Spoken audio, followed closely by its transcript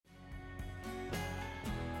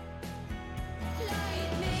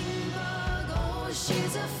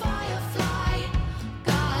She's a firefly,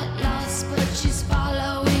 got lost, but she's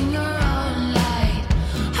following her own light.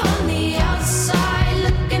 On the outside,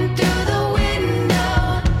 looking through the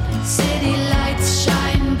window, city lights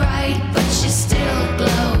shine bright, but she still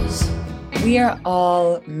glows. We are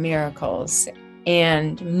all miracles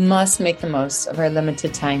and must make the most of our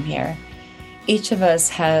limited time here. Each of us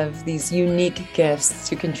have these unique gifts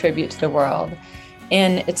to contribute to the world,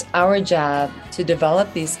 and it's our job to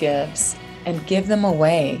develop these gifts and give them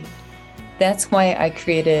away. That's why I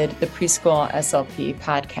created the Preschool SLP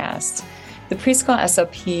podcast. The Preschool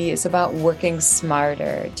SLP is about working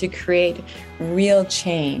smarter to create real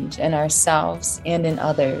change in ourselves and in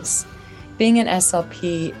others. Being an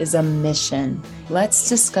SLP is a mission. Let's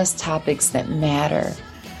discuss topics that matter.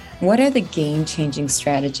 What are the game-changing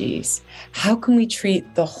strategies? How can we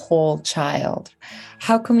treat the whole child?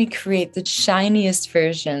 How can we create the shiniest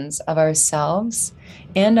versions of ourselves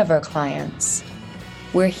and of our clients?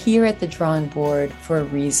 We're here at the drawing board for a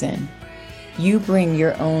reason. You bring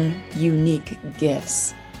your own unique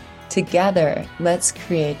gifts. Together, let's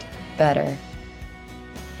create better.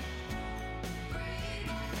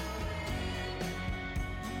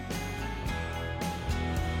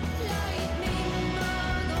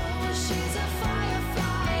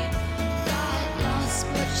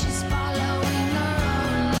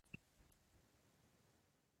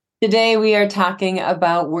 Today, we are talking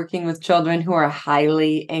about working with children who are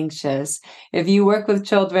highly anxious. If you work with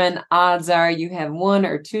children, odds are you have one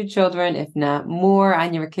or two children, if not more,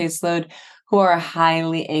 on your caseload who are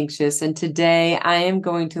highly anxious. And today, I am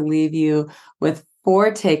going to leave you with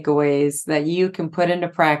 4 takeaways that you can put into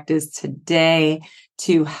practice today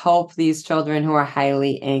to help these children who are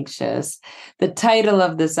highly anxious. The title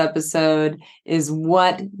of this episode is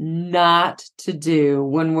What Not to Do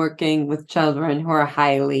When Working with Children Who Are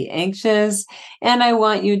Highly Anxious. And I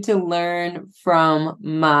want you to learn from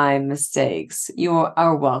my mistakes. You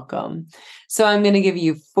are welcome. So I'm going to give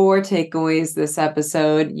you 4 takeaways this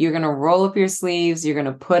episode. You're going to roll up your sleeves. You're going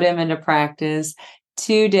to put them into practice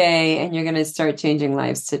today, and you're going to start changing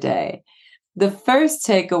lives today. The first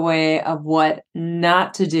takeaway of what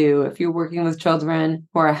not to do if you're working with children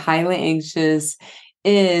who are highly anxious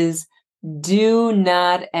is do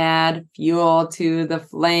not add fuel to the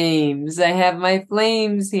flames. I have my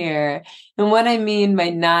flames here. And what I mean by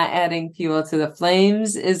not adding fuel to the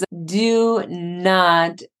flames is do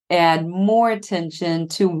not add more attention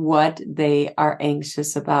to what they are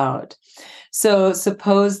anxious about. So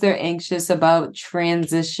suppose they're anxious about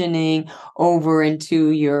transitioning over into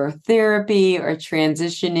your therapy or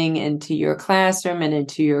transitioning into your classroom and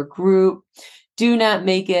into your group. Do not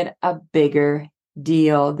make it a bigger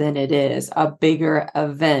deal than it is, a bigger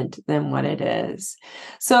event than what it is.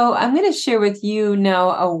 So I'm going to share with you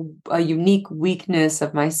now a unique weakness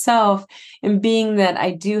of myself in being that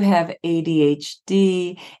I do have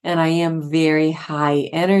ADHD and I am very high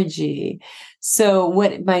energy. So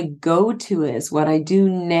what my go-to is, what I do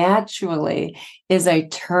naturally is I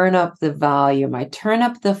turn up the volume. I turn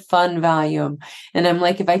up the fun volume. And I'm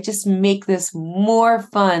like, if I just make this more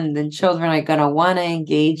fun, then children are going to want to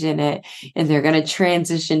engage in it and they're going to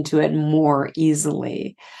transition to it more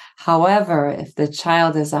easily. However, if the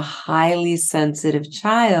child is a highly sensitive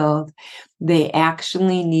child, they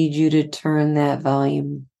actually need you to turn that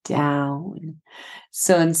volume down.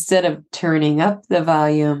 So instead of turning up the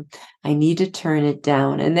volume, I need to turn it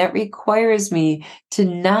down. And that requires me to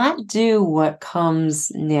not do what comes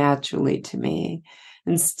naturally to me.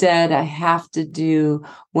 Instead, I have to do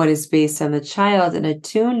what is based on the child and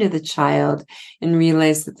attune to the child and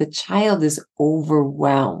realize that the child is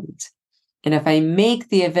overwhelmed. And if I make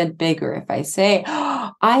the event bigger, if I say,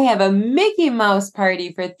 oh, I have a Mickey Mouse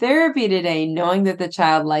party for therapy today, knowing that the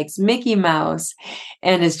child likes Mickey Mouse,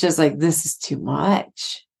 and it's just like, this is too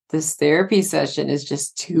much. This therapy session is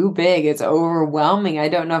just too big. It's overwhelming. I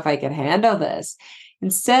don't know if I can handle this.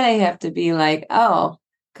 Instead, I have to be like, oh,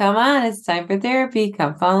 come on, it's time for therapy.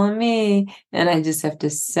 Come follow me. And I just have to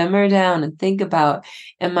simmer down and think about,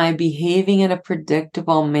 am I behaving in a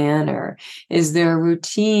predictable manner? Is there a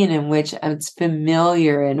routine in which it's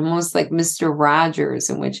familiar and almost like Mr. Rogers,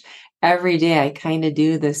 in which every day I kind of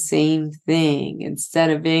do the same thing instead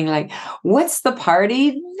of being like, what's the party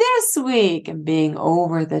this week? And being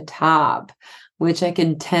over the top, which I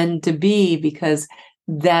can tend to be because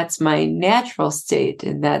that's my natural state.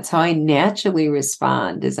 And that's how I naturally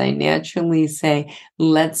respond, is I naturally say,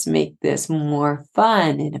 let's make this more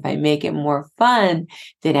fun. And if I make it more fun,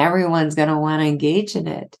 then everyone's going to want to engage in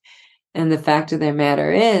it. And the fact of the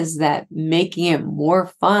matter is that making it more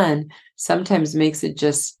fun sometimes makes it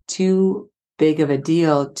just too big of a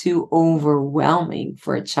deal, too overwhelming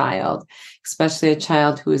for a child, especially a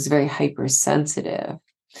child who is very hypersensitive.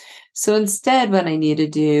 So instead, what I need to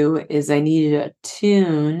do is I need to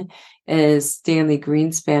attune, as Stanley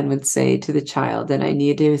Greenspan would say, to the child. And I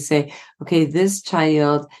need to say, okay, this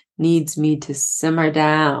child needs me to simmer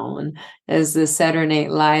down. As the Saturday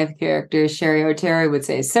Night Live character Sherry O'Terry would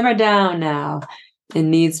say, simmer down now. It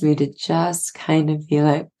needs me to just kind of be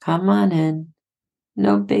like, come on in.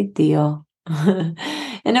 No big deal. And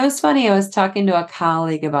it was funny. I was talking to a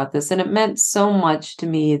colleague about this, and it meant so much to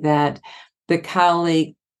me that the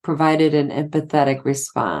colleague provided an empathetic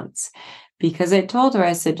response, because I told her,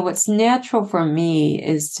 I said, what's natural for me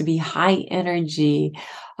is to be high energy,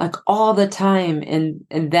 like all the time. And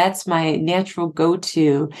that's my natural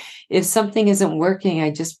go-to. If something isn't working, I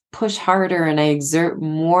just push harder and I exert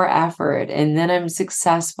more effort, and then I'm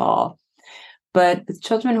successful. But with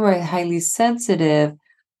children who are highly sensitive,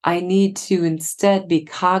 I need to instead be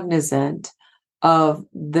cognizant of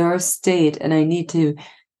their state, and I need to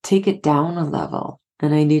take it down a level.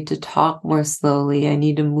 And I need to talk more slowly. I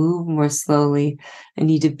need to move more slowly. I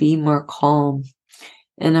need to be more calm.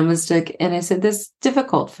 And I was like, and I said, this is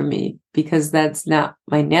difficult for me because that's not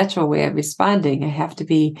my natural way of responding. I have to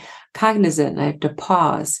be cognizant, and I have to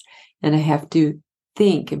pause, and I have to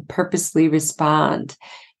think and purposely respond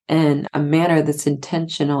in a manner that's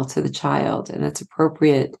intentional to the child and that's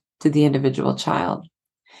appropriate to the individual child.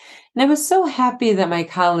 And I was so happy that my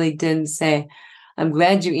colleague didn't say, I'm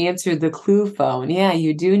glad you answered the clue phone. Yeah,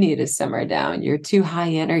 you do need to simmer down. You're too high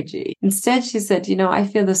energy. Instead, she said, I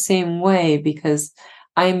feel the same way because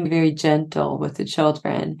I'm very gentle with the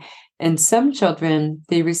children. And some children,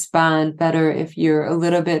 they respond better if you're a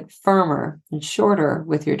little bit firmer and shorter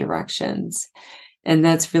with your directions. And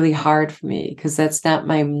that's really hard for me because that's not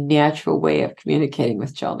my natural way of communicating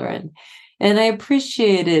with children. And I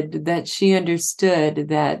appreciated that she understood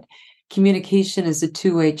that communication is a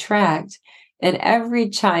two-way track. And every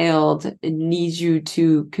child needs you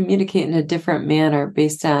to communicate in a different manner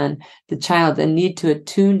based on the child and need to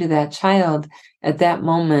attune to that child at that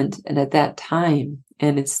moment and at that time.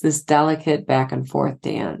 And it's this delicate back and forth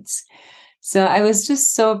dance. So I was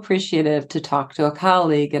just so appreciative to talk to a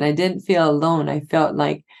colleague, and I didn't feel alone. I felt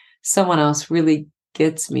like someone else really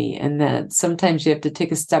gets me, and that sometimes you have to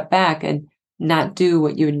take a step back and not do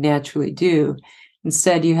what you would naturally do.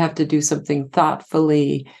 Instead, you have to do something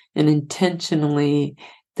thoughtfully and intentionally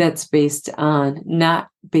that's not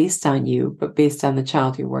based on you, but based on the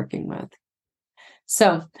child you're working with.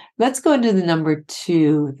 So let's go into the number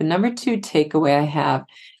 2. The number 2 takeaway I have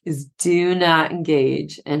is do not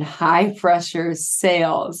engage in high pressure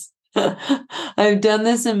sales. I've done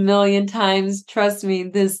this a million times. Trust me,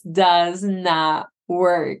 this does not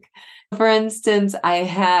work. For instance, I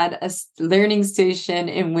had a learning station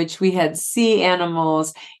in which we had sea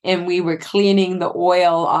animals, and we were cleaning the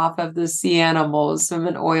oil off of the sea animals from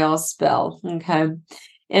an oil spill. Okay.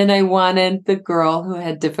 And I wanted the girl who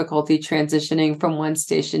had difficulty transitioning from one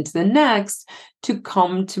station to the next to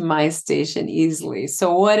come to my station easily.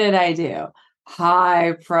 So what did I do?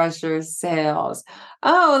 High pressure sales.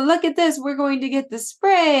 Oh, look at this. We're going to get the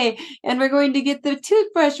spray, and we're going to get the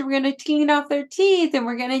toothbrush, and we're going to clean off their teeth, and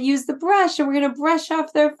we're going to use the brush, and we're going to brush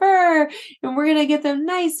off their fur, and we're going to get them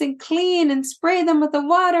nice and clean and spray them with a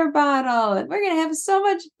water bottle. And we're going to have so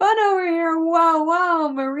much fun over here. Wow,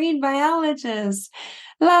 wow, marine biologist.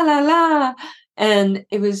 La, la, la. And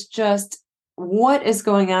it was just, what is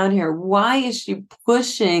going on here? Why is she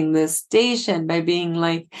pushing the station by being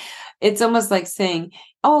like, it's almost like saying,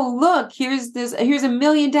 oh, look, here's $1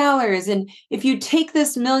 million. And if you take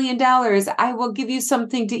this $1 million, I will give you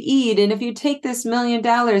something to eat. And if you take this $1 million,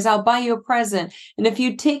 I'll buy you a present. And if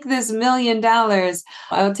you take this $1 million,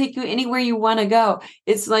 I'll take you anywhere you want to go.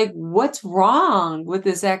 It's like, what's wrong with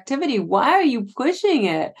this activity? Why are you pushing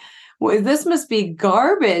it? Well, this must be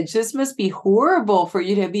garbage. This must be horrible for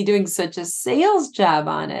you to be doing such a sales job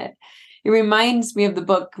on it. It reminds me of the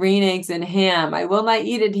book Green Eggs and Ham. I will not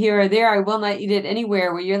eat it here or there. I will not eat it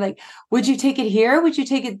anywhere. Where you're like, would you take it here? Would you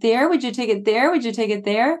take it there? Would you take it there? Would you take it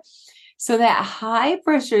there? So that high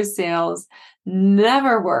pressure sales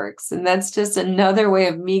never works. And that's just another way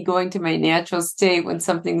of me going to my natural state. When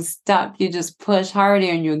something's stuck, you just push harder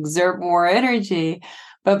and you exert more energy.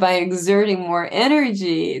 But by exerting more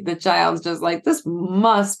energy, the child's just like, this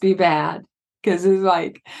must be bad. Because it's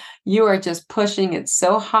like you are just pushing it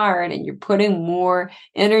so hard and you're putting more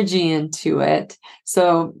energy into it.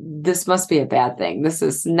 So this must be a bad thing. This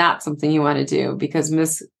is not something you want to do, because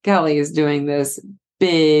Miss Kelly is doing this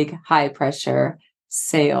big high pressure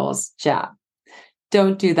sales job.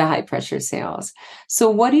 don't do the high pressure sales. So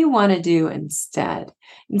what do you want to do instead?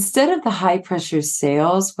 Instead of the high pressure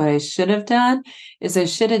sales, what I should have done is I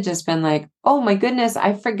should have just been like, oh my goodness,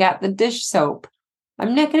 I forgot the dish soap.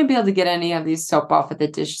 I'm not going to be able to get any of these soap off with the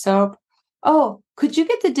dish soap. Oh, could you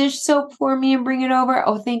get the dish soap for me and bring it over?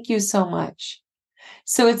 Oh, thank you so much.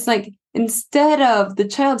 So it's like, instead of the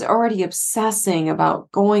child's already obsessing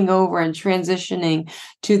about going over and transitioning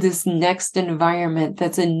to this next environment,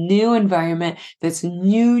 that's a new environment, that's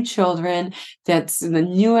new children, that's the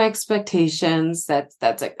new expectations, that's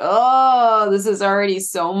like, oh, this is already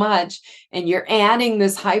so much. And you're adding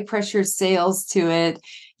this high pressure sales to it.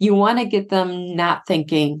 You want to get them not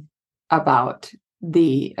thinking about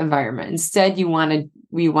the environment. Instead,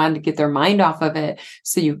 we want to get their mind off of it.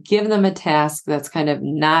 So you give them a task that's kind of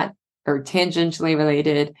not or tangentially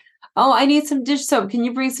related. Oh, I need some dish soap. Can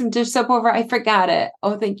you bring some dish soap over? I forgot it.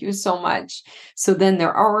 Oh, thank you so much. So then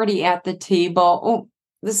they're already at the table. Oh,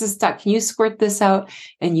 this is stuck. Can you squirt this out?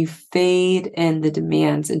 And you fade in the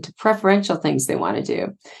demands into preferential things they want to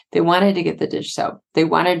do. They wanted to get the dish soap. They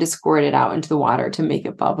wanted to squirt it out into the water to make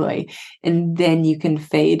it bubbly. And then you can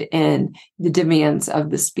fade in the demands of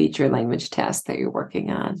the speech or language task that you're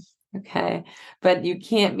working on. Okay. But you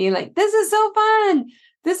can't be like, this is so fun.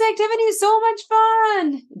 This activity is so much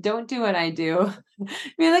fun. Don't do what I do.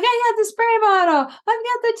 Be like, I got the spray bottle. I've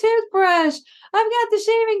got the toothbrush. I've got the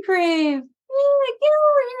shaving cream. Yeah, get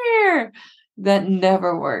over here. That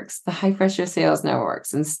never works. The high pressure sales never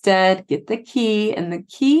works. Instead, get the key. And the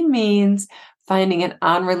key means finding an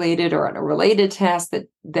unrelated or a related task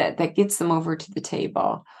that gets them over to the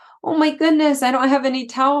table. Oh my goodness, I don't have any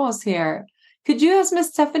towels here. Could you ask Miss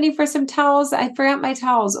Stephanie for some towels? I forgot my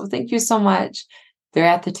towels. Oh, thank you so much. They're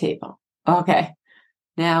at the table. Okay.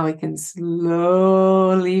 Now we can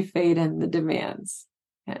slowly fade in the demands.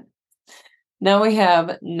 Okay. Now we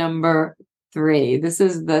have number 3. This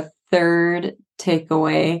is the third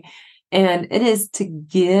takeaway, and it is to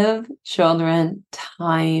give children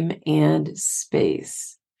time and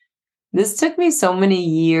space. This took me so many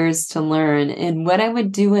years to learn. And what I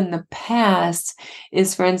would do in the past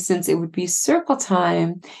is, for instance, it would be circle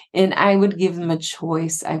time and I would give them a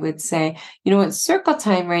choice. I would say, you know, it's circle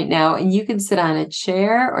time right now and you can sit on a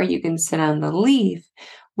chair or you can sit on the leaf.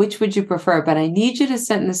 Which would you prefer? But I need you to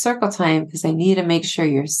sit in the circle time because I need to make sure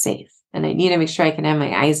you're safe. And I need to make sure I can have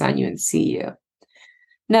my eyes on you and see you.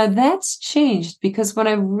 Now that's changed because what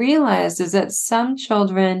I realized is that some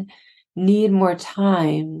children need more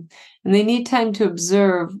time and they need time to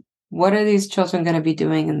observe what are these children going to be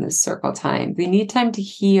doing in this circle time. They need time to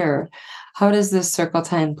hear how does this circle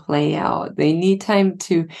time play out. They need time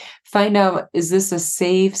to find out, is this a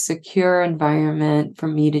safe, secure environment for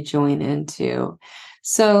me to join into?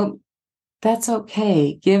 So that's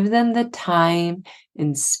okay. Give them the time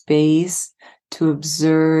and space to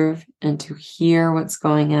observe and to hear what's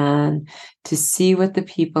going on, to see what the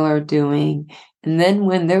people are doing. And then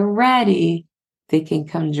when they're ready, they can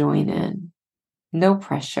come join in. No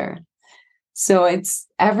pressure. So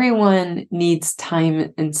everyone needs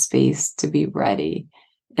time and space to be ready.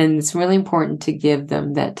 And it's really important to give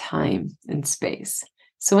them that time and space.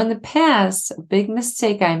 So in the past, a big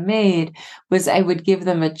mistake I made was I would give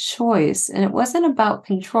them a choice, and it wasn't about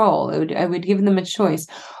control. I would give them a choice.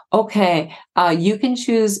 Okay, you can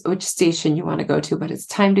choose which station you want to go to, but it's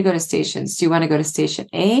time to go to stations. Do you want to go to station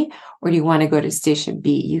A or do you want to go to station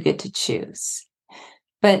B? You get to choose.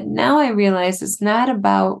 But now I realize it's not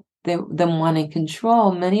about them wanting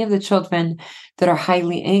control. Many of the children that are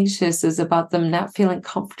highly anxious is about them not feeling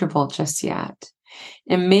comfortable just yet.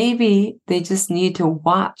 And maybe they just need to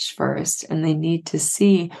watch first and they need to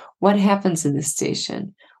see what happens in the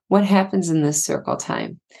station, what happens in this circle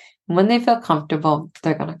time. And when they feel comfortable,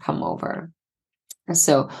 they're going to come over.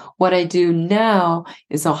 So what I do now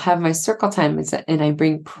is I'll have my circle time and I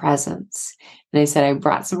bring presents. And I said, I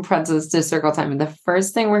brought some presents to circle time. And the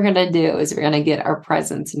first thing we're going to do is we're going to get our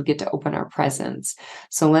presents and get to open our presents.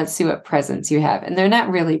 So let's see what presents you have. And they're not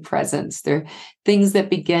really presents. They're things that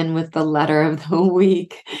begin with the letter of the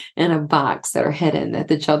week in a box that are hidden that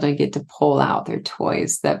the children get to pull out. Their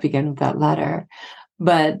toys that begin with that letter.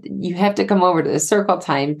 But you have to come over to the circle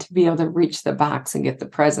time to be able to reach the box and get the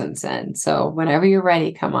presents in. So whenever you're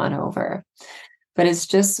ready, come on over. But it's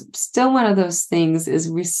just still one of those things is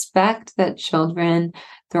respect that children,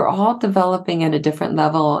 they're all developing at a different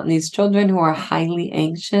level. And these children who are highly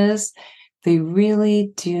anxious, they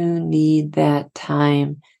really do need that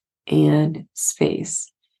time and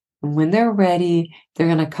space. And when they're ready, they're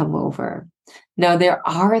going to come over. Now, there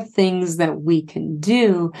are things that we can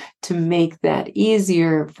do to make that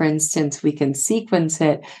easier. For instance, we can sequence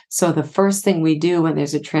it. So the first thing we do when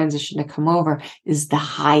there's a transition to come over is the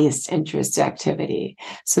highest interest activity.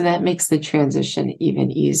 So that makes the transition even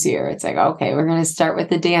easier. It's like, okay, we're going to start with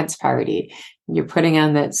the dance party. You're putting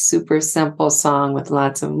on that super simple song with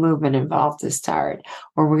lots of movement involved to start.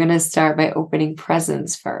 Or we're going to start by opening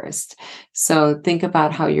presents first. So think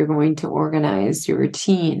about how you're going to organize your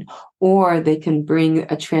routine. Or they can bring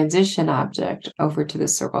a transition object over to the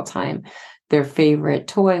circle time, their favorite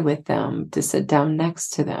toy with them to sit down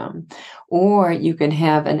next to them. Or you can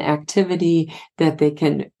have an activity that they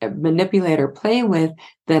can manipulate or play with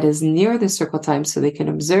that is near the circle time so they can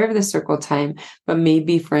observe the circle time, but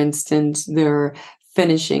maybe, for instance, they're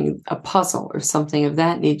finishing a puzzle or something of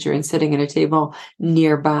that nature and sitting at a table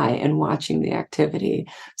nearby and watching the activity.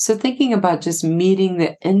 So thinking about just meeting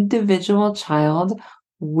the individual child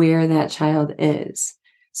where that child is.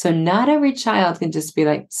 So not every child can just be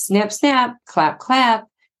like, snap, snap, clap, clap,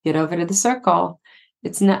 get over to the circle.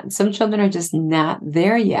 It's not, some children are just not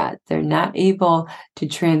there yet. They're not able to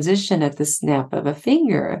transition at the snap of a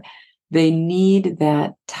finger. They need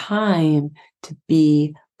that time to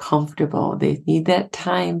be comfortable. They need that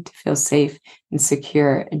time to feel safe and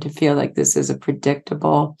secure and to feel like this is a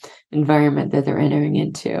predictable environment that they're entering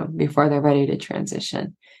into before they're ready to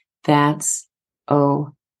transition. That's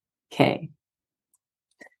okay.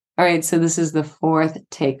 All right, so this is the fourth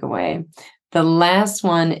takeaway. The last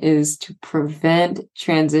one is to prevent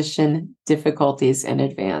transition difficulties in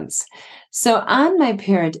advance. So on my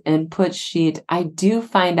parent input sheet, I do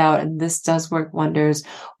find out, and this does work wonders,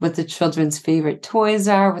 what the children's favorite toys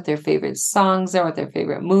are, what their favorite songs are, what their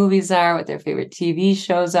favorite movies are, what their favorite TV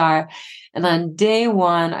shows are. And on day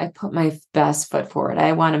one, I put my best foot forward.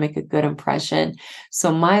 I want to make a good impression.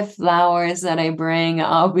 So my flowers that I bring,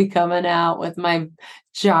 I'll be coming out with my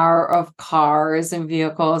jar of cars and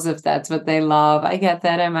vehicles, if that's what they love. I get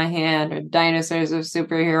that in my hand, or dinosaurs or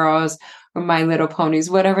superheroes, or My Little Ponies,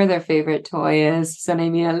 whatever their favorite toy is. So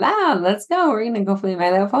Amy, loud, let's go. We're going to go play My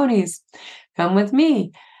Little Ponies. Come with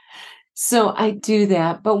me. So I do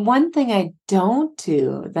that. But one thing I don't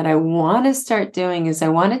do that I want to start doing is I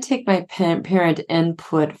want to take my parent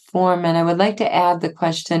input form and I would like to add the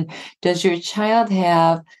question, does your child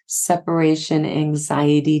have separation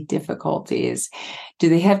anxiety difficulties? Do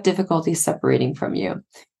they have difficulty separating from you?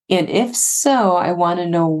 And if so, I want to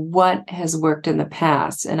know what has worked in the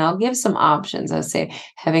past. And I'll give some options. I'll say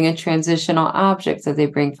having a transitional object that they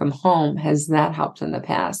bring from home, has that helped in the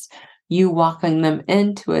past? You walking them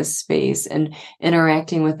into a space and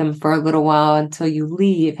interacting with them for a little while until you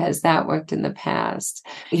leave, has that worked in the past?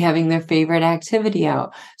 Having their favorite activity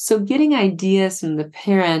out. So getting ideas from the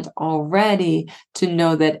parent already to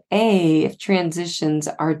know that A, if transitions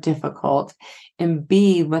are difficult, and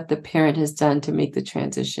B, what the parent has done to make the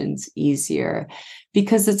transitions easier.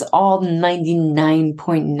 Because it's all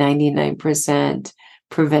 99.99%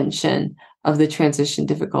 prevention of the transition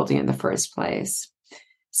difficulty in the first place.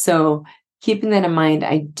 So keeping that in mind,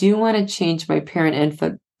 I do want to change my parent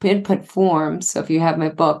input form. So if you have my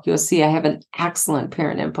book, you'll see I have an excellent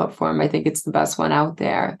parent input form. I think it's the best one out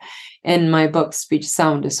there in my book, Speech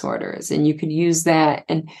Sound Disorders. And you could use that.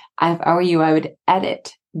 And if I were you, I would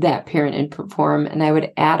edit that parent input form and I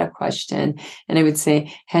would add a question. And I would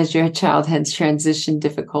say, has your child had transition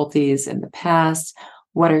difficulties in the past?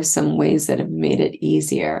 What are some ways that have made it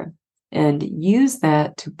easier? And use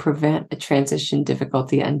that to prevent a transition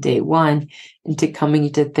difficulty on day one into coming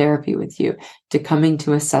into therapy with you, to coming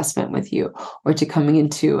to assessment with you, or to coming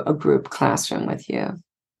into a group classroom with you.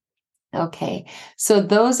 Okay, so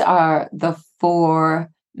those are the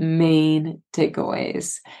 4 main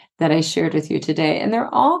takeaways that I shared with you today, and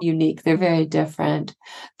they're all unique. They're very different.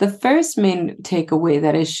 The first main takeaway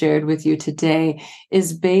that I shared with you today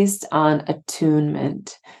is based on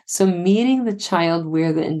attunement. So meeting the child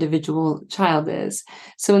where the individual child is.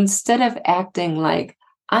 So instead of acting like,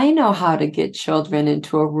 I know how to get children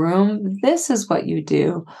into a room, this is what you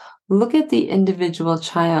do. Look at the individual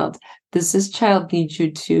child. Does this child need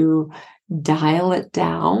you to dial it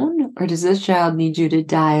down, or does this child need you to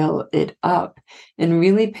dial it up? And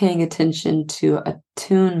really paying attention to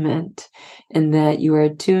attunement, and that you are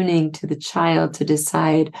attuning to the child to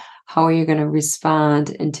decide how are you going to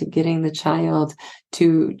respond into getting the child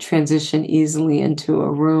to transition easily into a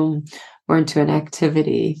room or into an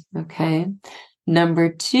activity. Okay.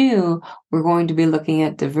 Number 2, we're going to be looking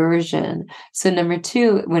at diversion. So number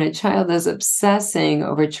 2, when a child is obsessing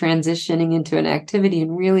over transitioning into an activity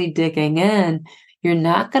and really digging in, you're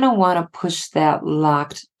not going to want to push that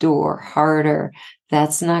locked door harder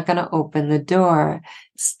That's not going to open the door.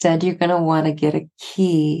 Instead, you're going to want to get a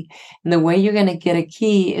key. And the way you're going to get a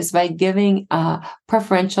key is by giving a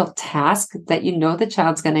preferential task that you know the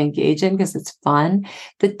child's going to engage in because it's fun,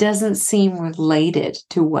 that doesn't seem related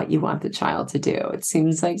to what you want the child to do. It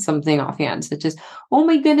seems like something offhand, such as, oh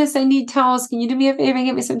my goodness, I need towels. Can you do me a favor and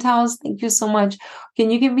get me some towels? Thank you so much.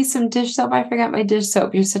 Can you give me some dish soap? I forgot my dish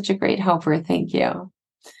soap. You're such a great helper. Thank you.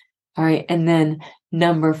 All right. And then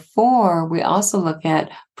number 4, we also look at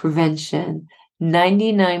prevention.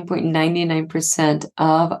 99.99%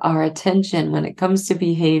 of our attention when it comes to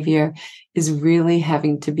behavior is really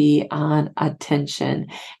having to be on attention.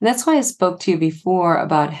 And that's why I spoke to you before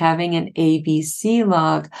about having an ABC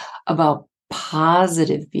log about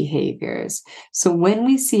positive behaviors. So when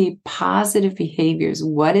we see positive behaviors,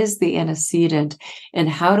 what is the antecedent and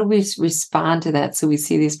how do we respond to that? So we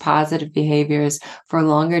see these positive behaviors for a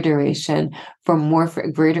longer duration, for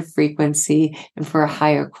greater frequency, and for a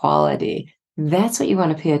higher quality. That's what you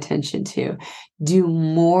want to pay attention to. Do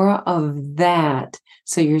more of that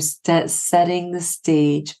so you're setting the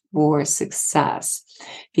stage for success,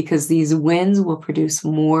 because these wins will produce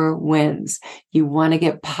more wins. You want to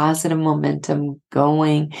get positive momentum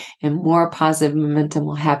going, and more positive momentum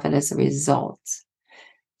will happen as a result.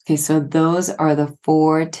 Okay, so those are the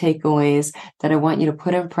 4 takeaways that I want you to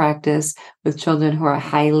put in practice with children who are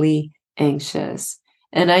highly anxious.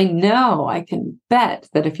 And I know, I can bet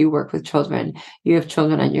that if you work with children, you have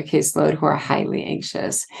children on your caseload who are highly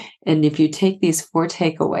anxious. And if you take these 4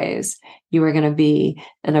 takeaways, you are going to be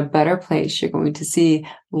in a better place. You're going to see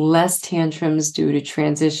less tantrums due to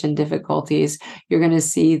transition difficulties. You're going to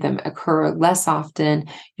see them occur less often.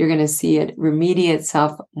 You're going to see it remediate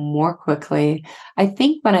itself more quickly. I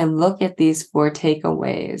think when I look at these 4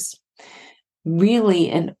 takeaways, really,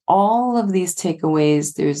 in all of these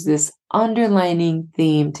takeaways, there's this underlining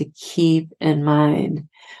theme to keep in mind,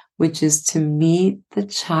 which is to meet the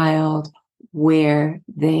child where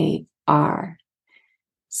they are.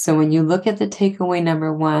 So when you look at the takeaway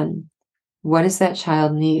number 1, what does that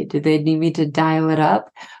child need? Do they need me to dial it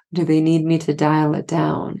up? Do they need me to dial it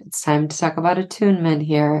down? It's time to talk about attunement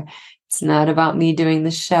here. It's not about me doing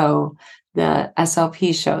the show, the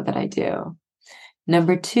SLP show that I do.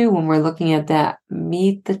 Number 2, when we're looking at that,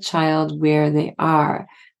 meet the child where they are.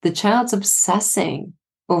 The child's obsessing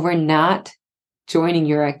over not joining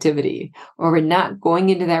your activity or not going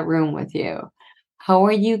into that room with you. How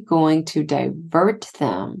are you going to divert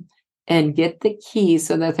them and get the key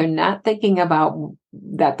so that they're not thinking about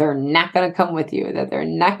that they're not going to come with you, that they're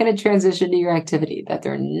not going to transition to your activity, that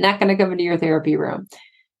they're not going to come into your therapy room?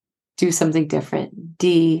 Do something different.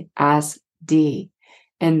 DSD.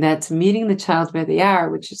 And that's meeting the child where they are,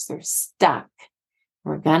 which is they're stuck.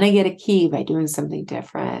 We're going to get a key by doing something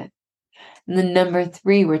different. And then number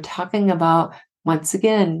 3, we're talking about, once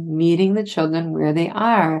again, meeting the children where they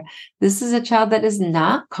are. This is a child that is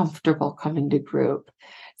not comfortable coming to group.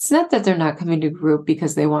 It's not that they're not coming to group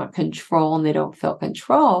because they want control and they don't feel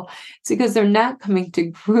control. It's because they're not coming to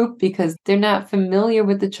group because they're not familiar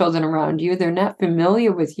with the children around you. They're not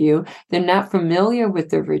familiar with you. They're not familiar with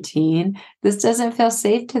the routine. This doesn't feel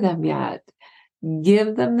safe to them yet.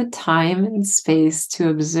 Give them the time and space to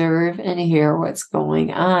observe and hear what's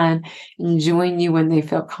going on and join you when they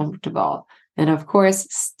feel comfortable. And of course,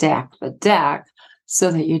 stack the deck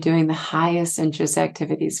so that you're doing the highest interest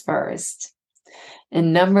activities first.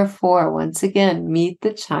 And number 4, once again, meet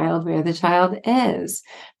the child where the child is.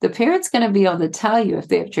 The parent's going to be able to tell you if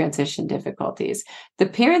they have transition difficulties. The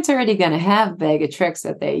parent's already going to have a bag of tricks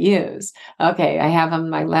that they use. Okay, I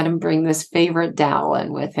let him bring this favorite doll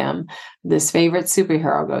in with him. This favorite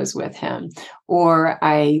superhero goes with him. Or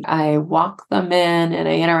I walk them in and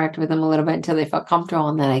I interact with them a little bit until they feel comfortable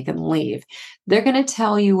and then I can leave. They're going to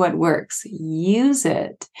tell you what works. Use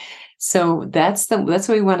it. So that's where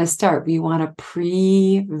we want to start. We want to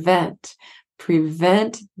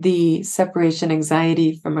prevent the separation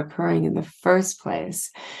anxiety from occurring in the first place.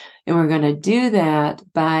 And we're going to do that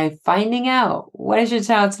by finding out what is your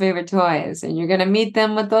child's favorite toys. And you're going to meet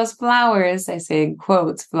them with those flowers. I say in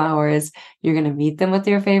quotes, flowers. You're going to meet them with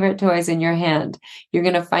their favorite toys in your hand. You're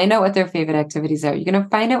going to find out what their favorite activities are. You're going to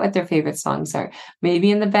find out what their favorite songs are. Maybe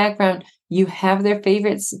in the background, you have their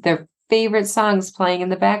favorite songs playing in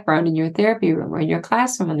the background in your therapy room or in your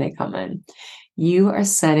classroom when they come in. You are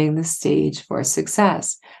setting the stage for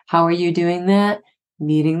success. How are you doing that?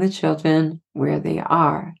 Meeting the children where they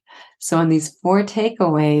are. So in these 4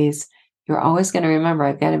 takeaways, you're always going to remember,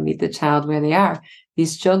 I've got to meet the child where they are.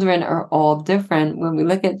 These children are all different. When we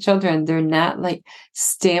look at children, they're not like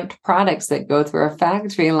stamped products that go through a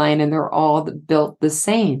factory line and they're all built the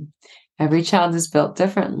same. Every child is built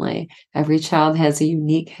differently. Every child has a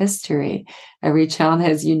unique history. Every child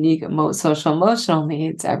has unique social emotional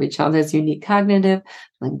needs. Every child has unique cognitive,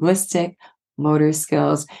 linguistic, motor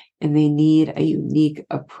skills, and they need a unique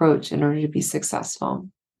approach in order to be successful.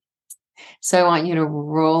 So I want you to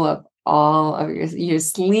roll up all of your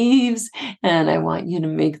sleeves, and I want you to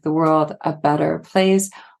make the world a better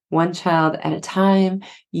place, one child at a time.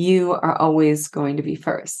 You are always going to be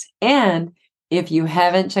first. And if you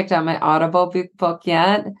haven't checked out my Audible book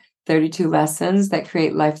yet, 32 Lessons That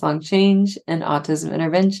Create Lifelong Change in Autism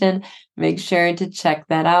Intervention, make sure to check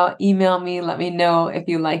that out. Email me, let me know if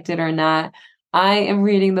you liked it or not. I am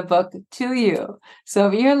reading the book to you. So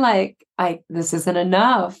if you're like, this isn't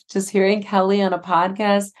enough, just hearing Kelly on a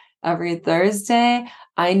podcast every Thursday,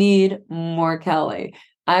 I need more Kelly.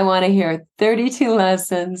 I want to hear 32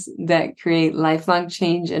 lessons that create lifelong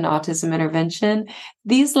change in autism intervention.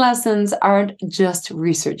 These lessons aren't just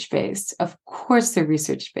research-based. Of course, they're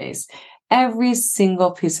research-based. Every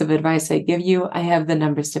single piece of advice I give you, I have the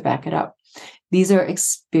numbers to back it up. These are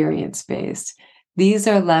experience-based. These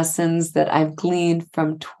are lessons that I've gleaned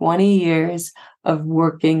from 20 years of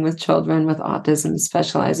working with children with autism,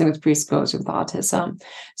 specializing with preschoolers with autism.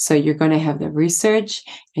 So you're going to have the research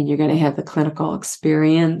and you're going to have the clinical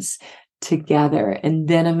experience together. And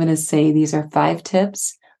then I'm going to say, these are 5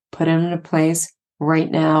 tips, put them into place right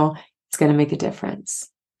now. It's going to make a difference.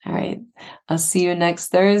 All right. I'll see you next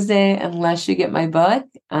Thursday, unless you get my book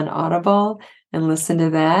on Audible and listen to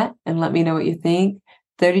that and let me know what you think.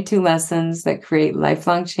 32 Lessons That Create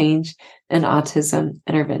Lifelong Change in Autism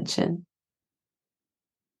Intervention.